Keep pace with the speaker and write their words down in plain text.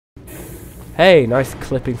Hey, nice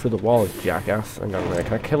clipping through the wall, jackass. Hang on a minute,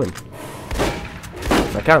 can I kill him?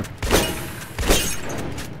 Yes, I can.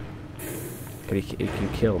 Can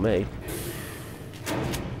he kill me?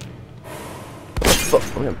 Fuck,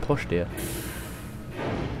 I'm getting pushed here.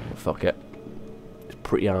 Oh, fuck it. It's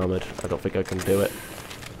pretty armoured. I don't think I can do it.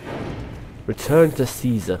 Return to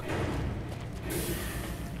Caesar.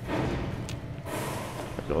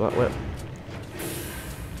 Go that way.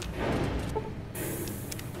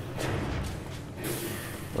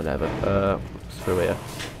 Whatever. It's through here.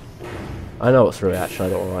 I know it's through here actually, I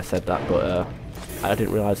don't know why I said that, but I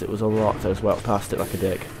didn't realise it was unlocked. I just walked past it like a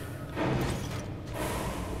dick.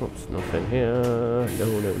 Oops, nothing here.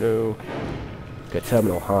 No. Okay,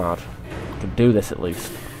 terminal hard. I can do this at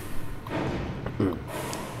least.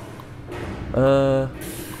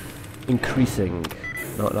 Increasing.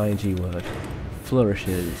 Not an ing word.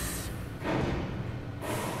 Flourishes.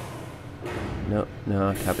 No,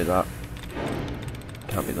 can't be that.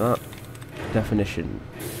 Can't be that. Definition.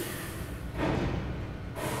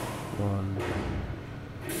 1.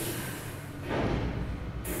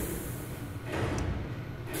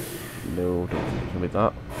 No, don't think it can be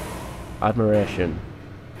that. Admiration.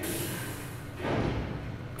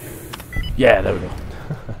 Yeah, there we go.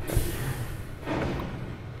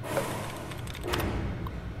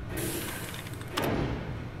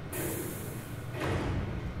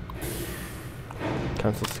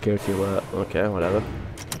 Cancel security alert. Okay, whatever.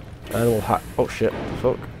 Animal hack. Oh shit.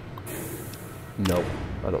 Fuck. No.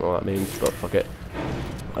 I don't know what that means, but fuck it.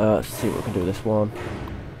 Let's see what we can do with this one.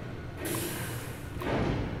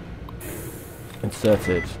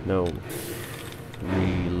 Inserted. No.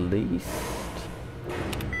 Released.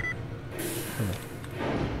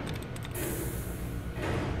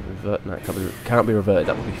 Revert. No, it can't be reverted.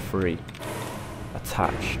 That would be free.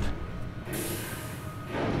 Attached.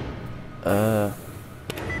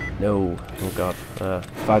 No. Oh god.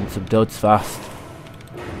 Find some duds fast.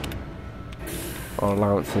 Or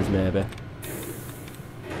allowances maybe.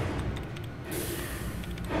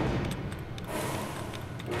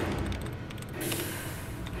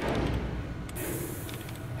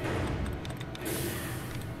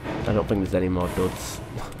 I don't think there's any more duds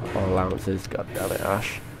or allowances. God damn it,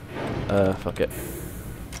 Ash. Fuck it.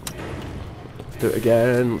 Let's do it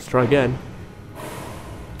again. Let's try again.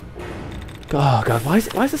 Oh god, why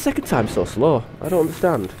is the second time so slow? I don't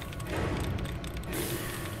understand.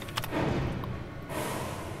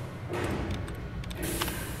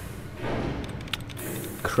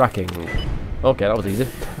 Cracking. Okay, that was easy.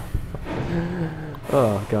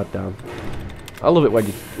 Oh god damn. I love it when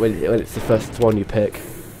it's the first one you pick.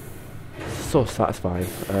 It's so satisfying.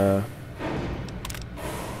 I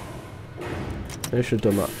should have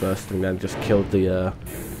done that first and then just killed the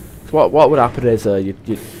what would happen is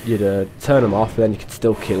you'd turn them off and then you could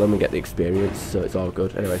still kill them and get the experience, so it's all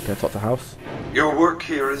good. Anyway, can I talk to House? Your work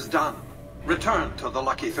here is done. Return to the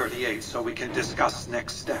Lucky 38 so we can discuss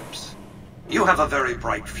next steps. You have a very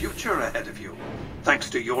bright future ahead of you. Thanks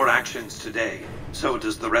to your actions today, so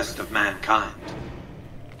does the rest of mankind.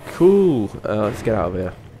 Cool. Let's get out of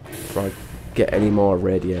here before I get any more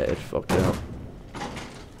radiated. Fuck now.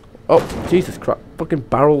 Oh, Jesus Christ. Fucking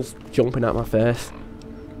barrels jumping at my face.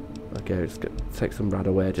 Okay, just take some rad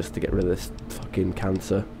away just to get rid of this fucking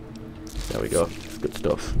cancer. There we go. It's good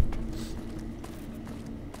stuff.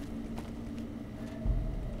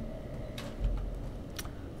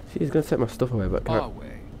 She's gonna take my stuff away, but can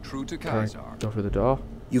True to I go through the door?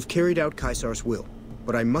 You've carried out Caesar's will,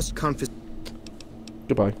 but I must confiscate.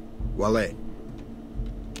 Goodbye. Wale.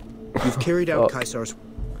 You've carried out Caesar's.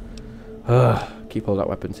 Keep all that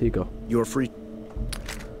weapons. Here you go. You're free.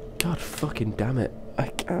 God fucking damn it! I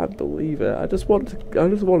can't believe it. I just want to.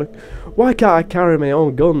 Why can't I carry my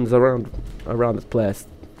own guns around this place?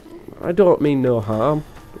 I don't mean no harm.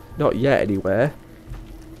 Not yet, anyway.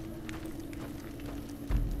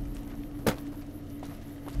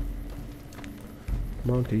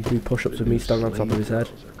 Come on, can you do push-ups with me standing on top of his head?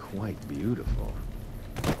 Are quite beautiful.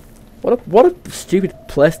 What a stupid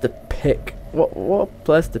place to pick. What a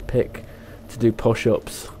place to pick to do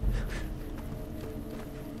push-ups.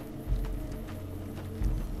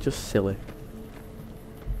 Just silly.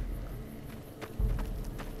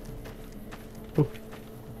 Ooh.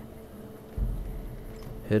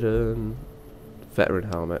 Hidden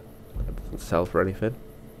veteran helmet. That doesn't sell for anything.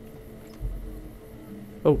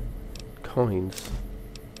 Oh, coins.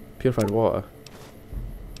 Purified water.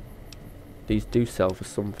 These do sell for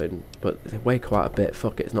something, but they weigh quite a bit.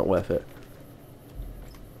 Fuck it, it's not worth it.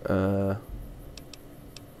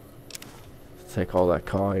 Take all their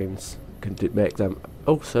coins. Can make them.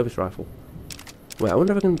 Oh, service rifle. Wait, I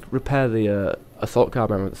wonder if I can repair the assault car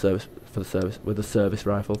man with the service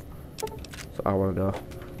rifle. That's what I want to know.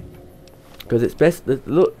 Because it's best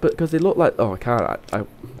because they look like, oh, I can't. I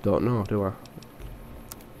don't know, do I?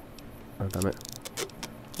 Oh, damn it.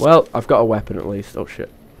 Well, I've got a weapon at least. Oh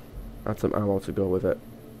shit. I had some ammo to go with it.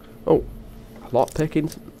 Oh, lot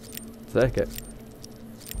pickings. Take it.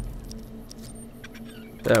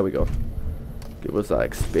 There we go. Give us that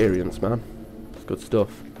experience, man. It's good stuff.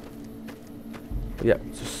 Yeah,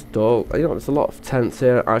 just stall. You know, there's a lot of tents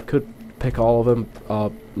here. I could pick all of them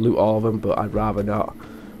or loot all of them, but I'd rather not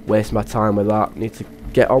waste my time with that. Need to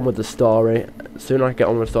get on with the story. The sooner I get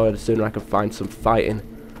on with the story, the sooner I can find some fighting.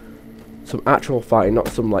 Some actual fighting, not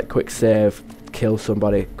some like quick save, kill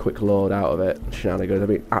somebody, quick load out of it, shenanigans. I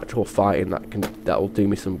mean actual fighting that'll do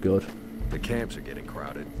me some good. The camps are getting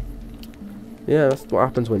crowded. Yeah, that's what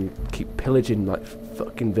happens when you keep pillaging like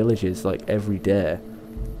fucking villages like every day.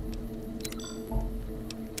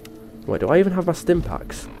 Wait, do I even have my stim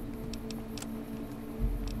packs?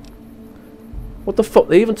 What the fuck?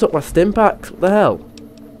 They even took my stim packs? What the hell?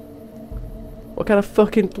 What kind of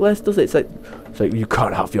fucking place does it? It's like you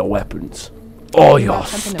can't have your weapons or your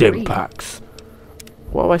stim packs.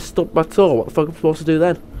 What have I stubbed my toe? What the fuck am I supposed to do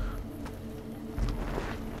then?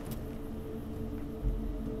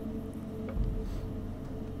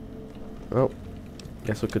 Well,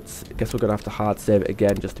 guess we're gonna have to hard save it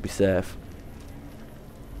again just to be safe.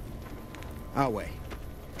 Our way.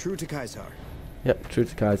 True to Caesar. Yep, true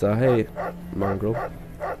to Kaiser. Hey, mongrel.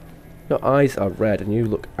 Your eyes are red and you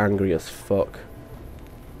look angry as fuck.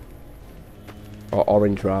 Or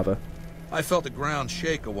orange, rather. I felt the ground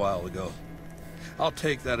shake a while ago. I'll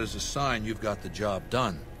take that as a sign you've got the job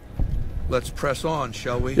done. Let's press on,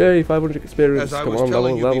 shall we? Yay, 500 experience. As I Come was on,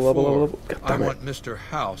 telling you before, God I damn it. want Mr.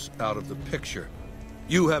 House out of the picture.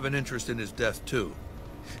 You have an interest in his death, too.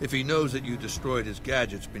 If he knows that you destroyed his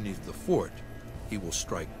gadgets beneath the fort, he will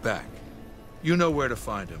strike back. You know where to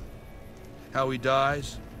find him. How he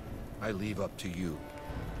dies, I leave up to you.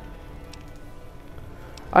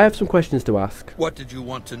 I have some questions to ask. What did you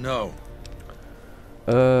want to know?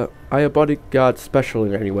 Are your bodyguards special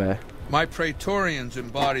in any way? My Praetorians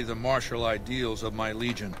embody the martial ideals of my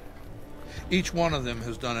legion. Each one of them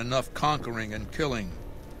has done enough conquering and killing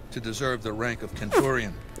to deserve the rank of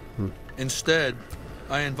Centurion. Instead,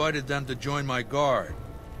 I invited them to join my guard.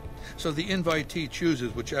 So the invitee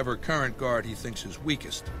chooses whichever current guard he thinks is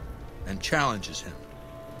weakest and challenges him.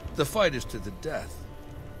 The fight is to the death.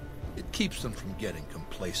 It keeps them from getting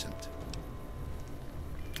complacent.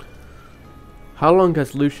 How long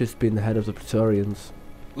has Lucius been the head of the Praetorians?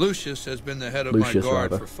 Lucius has been the head of my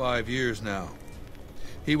guard for 5 years now.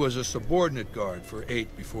 He was a subordinate guard for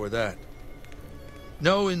 8 before that.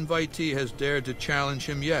 No invitee has dared to challenge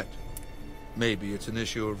him yet. Maybe it's an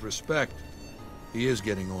issue of respect. He is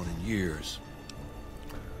getting on in years.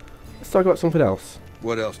 Let's talk about something else.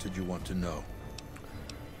 What else did you want to know?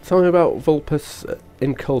 Tell me about Vulpes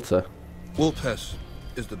Inculta. Vulpes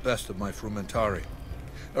is the best of my Frumentari.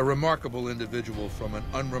 A remarkable individual from an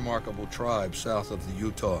unremarkable tribe south of the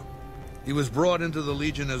Utah. He was brought into the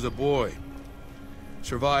Legion as a boy,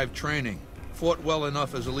 survived training, fought well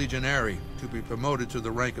enough as a legionary to be promoted to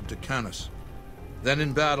the rank of Decanus. Then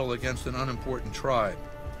in battle against an unimportant tribe,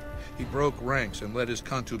 he broke ranks and led his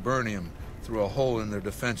contubernium through a hole in their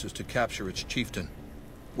defenses to capture its chieftain.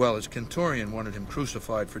 Well, his Centurion wanted him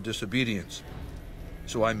crucified for disobedience,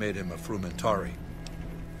 so I made him a Frumentari.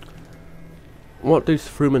 What does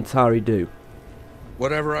Frumentari do?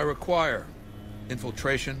 Whatever I require.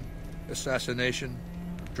 Infiltration, assassination,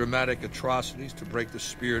 dramatic atrocities to break the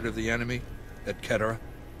spirit of the enemy, etc.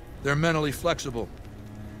 They're mentally flexible.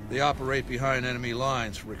 They operate behind enemy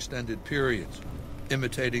lines for extended periods,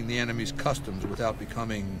 imitating the enemy's customs without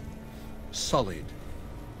becoming sullied.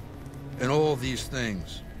 In all these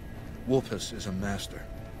things, Vulpes is a master.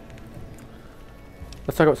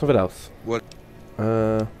 Let's talk about something else. What?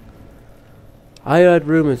 I heard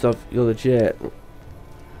rumours of your legate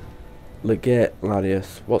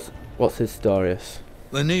Lanius. What's his stories?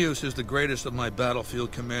 Lanius is the greatest of my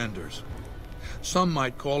battlefield commanders. Some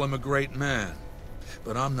might call him a great man,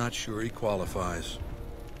 but I'm not sure he qualifies.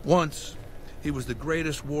 Once, he was the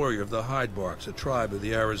greatest warrior of the Hydebarks, a tribe of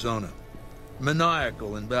the Arizona.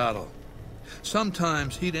 Maniacal in battle.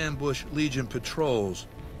 Sometimes he'd ambush Legion patrols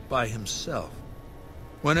by himself.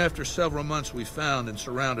 When after several months we found and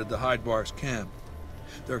surrounded the Hydebarks camp,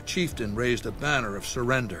 their chieftain raised a banner of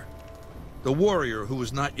surrender. The warrior, who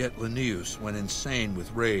was not yet Lanius, went insane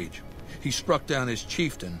with rage. He struck down his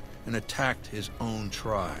chieftain and attacked his own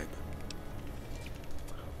tribe.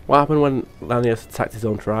 What happened when Lanius attacked his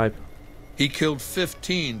own tribe? He killed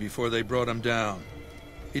 15 before they brought him down.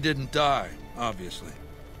 He didn't die, obviously.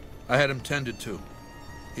 I had him tended to.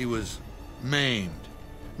 He was maimed,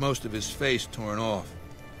 most of his face torn off.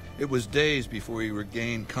 It was days before he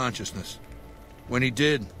regained consciousness. When he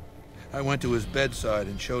did, I went to his bedside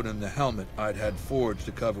and showed him the helmet I'd had forged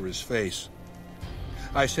to cover his face.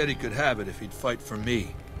 I said he could have it if he'd fight for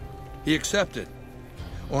me. He accepted,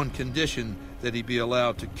 on condition that he be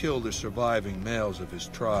allowed to kill the surviving males of his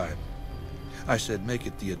tribe. I said, make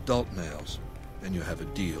it the adult males, and you have a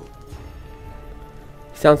deal.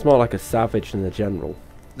 He sounds more like a savage than a general.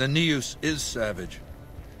 Linnaeus is savage.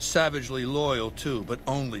 Savagely loyal, too, but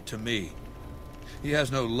only to me. He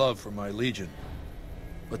has no love for my legion.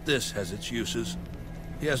 But this has its uses.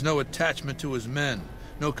 He has no attachment to his men,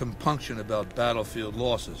 no compunction about battlefield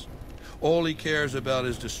losses. All he cares about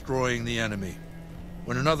is destroying the enemy.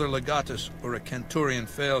 When another legatus or a centurion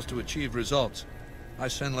fails to achieve results, I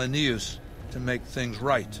send Linnaeus to make things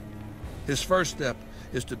right. His first step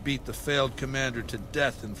is to beat the failed commander to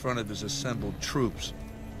death in front of his assembled troops.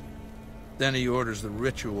 Then he orders the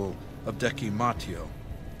ritual of decimatio.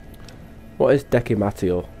 What is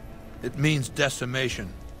decimatio? It means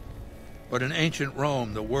decimation. But in ancient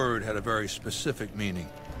Rome, the word had a very specific meaning.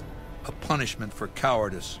 A punishment for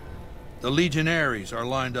cowardice. The legionaries are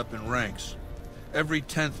lined up in ranks. Every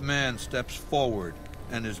 10th man steps forward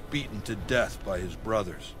and is beaten to death by his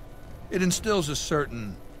brothers. It instills a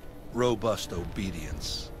certain robust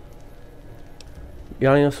obedience.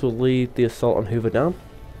 Yannios will lead the assault on Hoover Dam?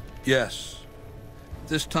 Yes.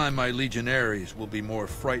 This time my legionaries will be more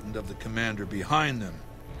frightened of the commander behind them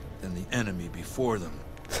than the enemy before them.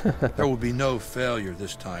 There will be no failure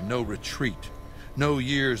this time, no retreat, no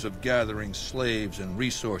years of gathering slaves and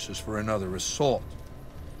resources for another assault.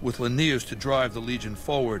 With Linnaeus to drive the legion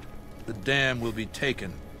forward, the dam will be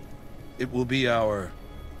taken. It will be our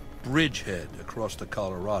bridgehead across the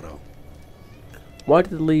Colorado. Why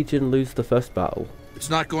did the Legion lose the first battle? It's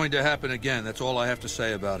not going to happen again, that's all I have to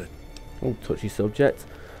say about it. Oh, touchy subject.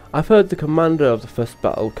 I've heard the commander of the first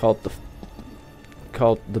battle called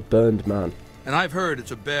the Burned Man. And I've heard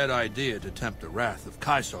it's a bad idea to tempt the wrath of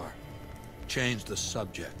Caesar. Change the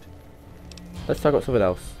subject. Let's talk about something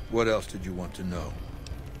else. What else did you want to know?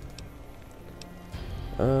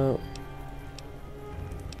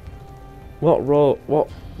 What role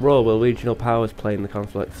will regional powers play in the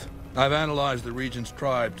conflict? I've analyzed the region's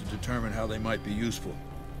tribe to determine how they might be useful.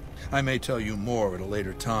 I may tell you more at a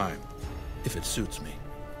later time, if it suits me.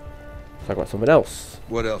 Let's talk about something else.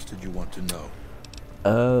 What else did you want to know?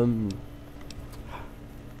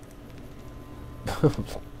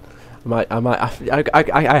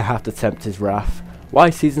 I have to tempt his wrath. Why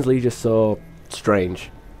is Caesar's Legion so strange?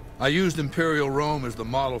 I used Imperial Rome as the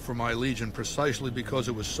model for my legion precisely because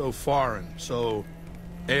it was so foreign, so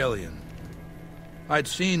alien. I'd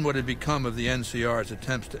seen what had become of the NCR's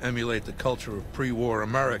attempts to emulate the culture of pre-war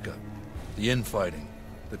America, the infighting,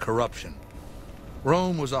 the corruption.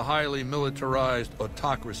 Rome was a highly militarized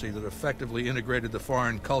autocracy that effectively integrated the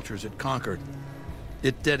foreign cultures it conquered.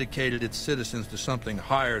 It dedicated its citizens to something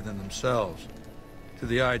higher than themselves, to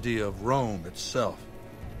the idea of Rome itself.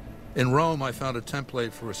 In Rome, I found a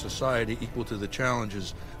template for a society equal to the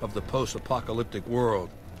challenges of the post-apocalyptic world,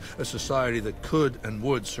 a society that could and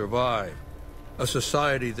would survive, a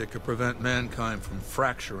society that could prevent mankind from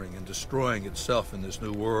fracturing and destroying itself in this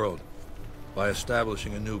new world by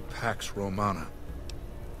establishing a new Pax Romana.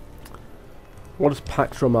 What does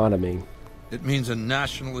Pax Romana mean? It means a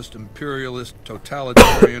nationalist, imperialist,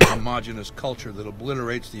 totalitarian, homogenous culture that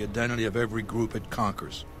obliterates the identity of every group it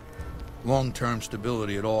conquers. Long-term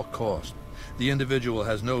stability at all cost. The individual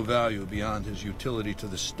has no value beyond his utility to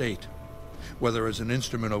the state, whether as an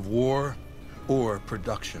instrument of war or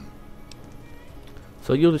production.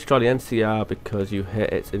 So you'll destroy the NCR because you hate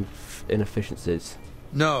its inefficiencies?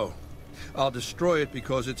 No. I'll destroy it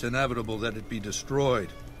because it's inevitable that it be destroyed.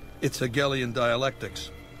 It's Hegelian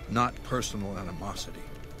dialectics, not personal animosity.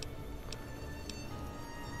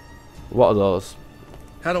 What are those?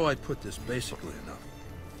 How do I put this basically enough?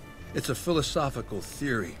 It's a philosophical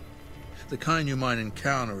theory, the kind you might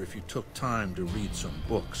encounter if you took time to read some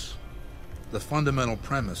books. The fundamental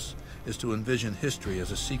premise is to envision history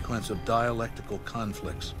as a sequence of dialectical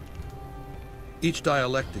conflicts. Each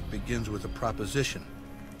dialectic begins with a proposition,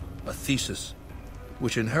 a thesis,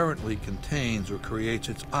 which inherently contains or creates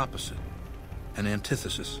its opposite, an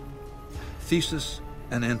antithesis. Thesis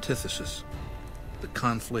and antithesis. The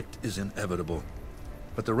conflict is inevitable.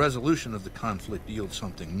 But the resolution of the conflict yields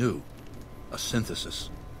something new, a synthesis,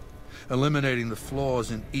 eliminating the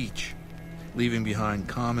flaws in each, leaving behind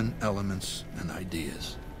common elements and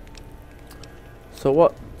ideas. So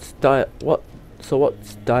what's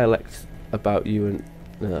dialect about you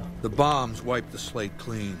Yeah. The bombs wiped the slate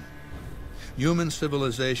clean. Human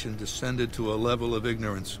civilization descended to a level of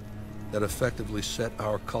ignorance that effectively set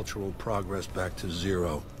our cultural progress back to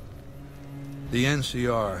zero. The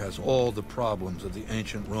NCR has all the problems of the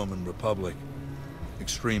ancient Roman Republic.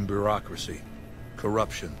 Extreme bureaucracy,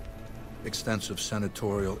 corruption, extensive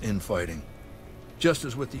senatorial infighting. Just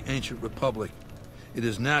as with the ancient Republic, it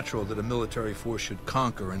is natural that a military force should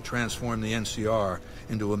conquer and transform the NCR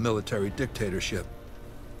into a military dictatorship.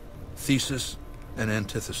 Thesis and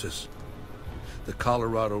antithesis. The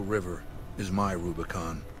Colorado River is my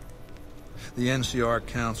Rubicon. The NCR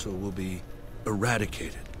Council will be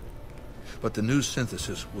eradicated, but the new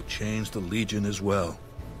synthesis will change the Legion as well.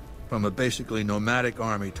 From a basically nomadic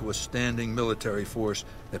army to a standing military force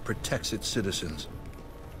that protects its citizens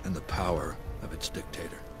and the power of its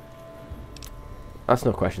dictator. That's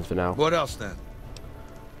no questions for now. What else then?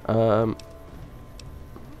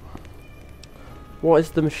 What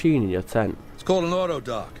is the machine in your tent? It's called an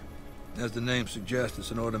autodoc. As the name suggests,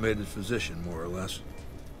 it's an automated physician, more or less.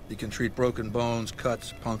 He can treat broken bones,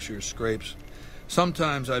 cuts, punctures, scrapes.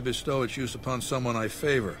 Sometimes I bestow its use upon someone I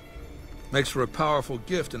favor. Makes for a powerful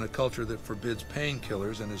gift in a culture that forbids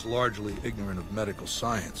painkillers and is largely ignorant of medical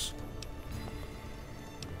science.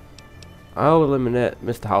 I'll eliminate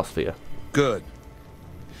Mr. House for you. Good.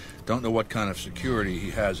 Don't know what kind of security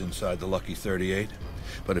he has inside the Lucky 38,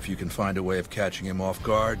 but if you can find a way of catching him off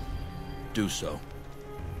guard, do so.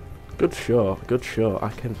 Good show, good show. I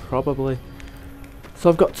can probably... So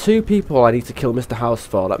I've got 2 people I need to kill Mr. House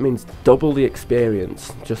for. That means double the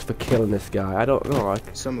experience just for killing this guy. I don't know.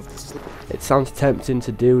 It sounds tempting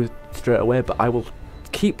to do straight away, but I will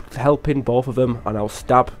keep helping both of them, and I'll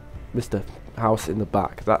stab Mr. House in the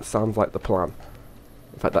back. That sounds like the plan.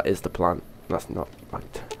 In fact, that is the plan. That's not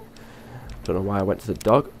right. Don't know why I went to the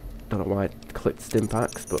dog. Don't know why I clicked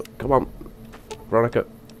Stimpaks, but come on, Veronica.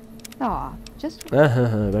 Aw, just...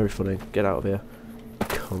 Very funny. Get out of here.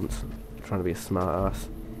 Cunt. Trying to be a smart ass.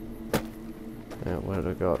 Yeah, where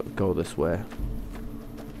do I go? Go this way.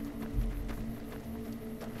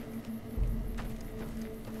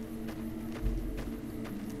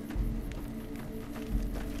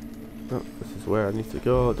 Oh, this is where I need to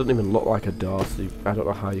go. It doesn't even look like a door, so I don't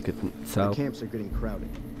know how you could tell. The camps are getting crowded.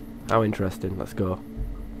 How interesting. Let's go.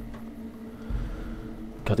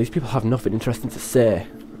 God, these people have nothing interesting to say.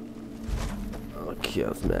 Okay,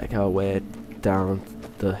 let's make our way down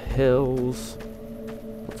the hills.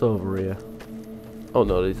 What's over here? Oh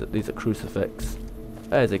no, these are crucifix.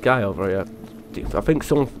 There's a guy over here. I think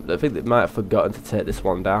they might have forgotten to take this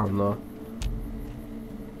one down though.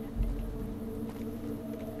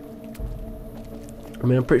 I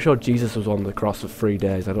mean, I'm pretty sure Jesus was on the cross for 3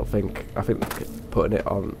 days. I think putting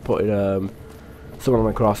someone on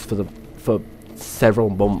the cross for several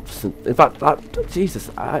months. In fact, Jesus,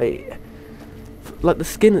 like the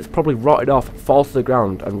skin that's probably rotted off falls to the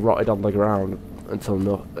ground and rotted on the ground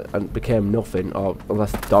until and became nothing, or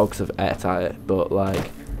unless dogs have ate at it. But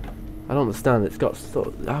like, I don't understand. It's got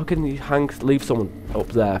how can you leave someone up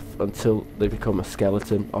there until they become a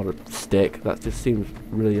skeleton or a stick? That just seems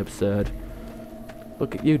really absurd.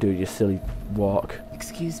 Look at you doing your silly walk.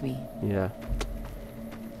 Excuse me. Yeah.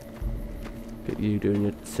 Look at you doing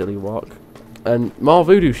your silly walk. And more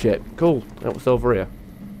voodoo shit. Cool. That was over here.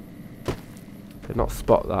 Did not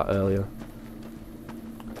spot that earlier.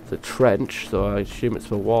 It's a trench, so I assume it's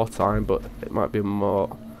for wartime, but it might be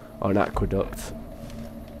more or an aqueduct.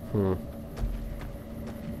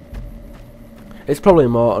 It's probably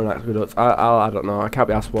more an aqueduct. I don't know. I can't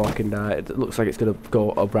be asked walking there. It looks like it's going to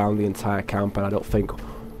go around the entire camp, and I don't think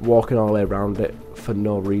walking all the way around it for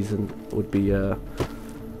no reason would be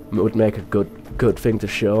would make a good thing to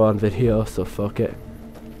show on video. So fuck it.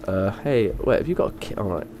 Hey, wait. Have you got a cane?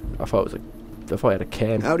 Alright. I thought you had a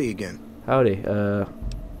cane. Howdy again. Howdy. I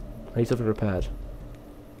need something repaired.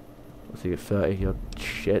 Let's see, 30. You're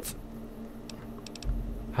shit.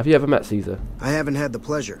 Have you ever met Caesar? I haven't had the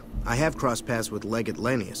pleasure. I have crossed paths with Legate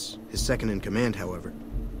Lanius, his second in command, however.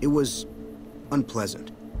 It was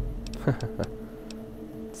unpleasant.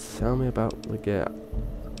 Tell me about Legate.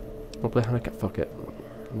 I'll play Hanukkah. Fuck it.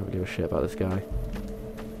 I don't give a shit about this guy.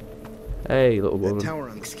 Hey, little woman. That tower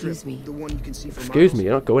on the Excuse strip, me. the one you can see from Excuse miles. me,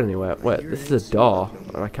 you're not going anywhere. Wait, this is a door,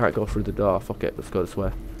 and I can't go through the door. Fuck it, let's go this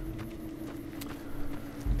way.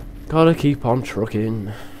 Gotta keep on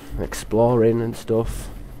trucking, exploring and stuff.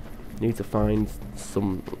 Need to find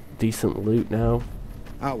some decent loot now.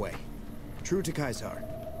 Awe. True to Caesar.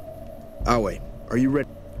 Awe, are you ready?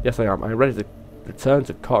 Yes, I am. I'm ready to return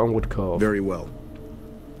to Cottonwood Cove. Very well.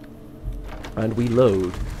 And we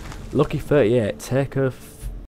load. Lucky 38, take her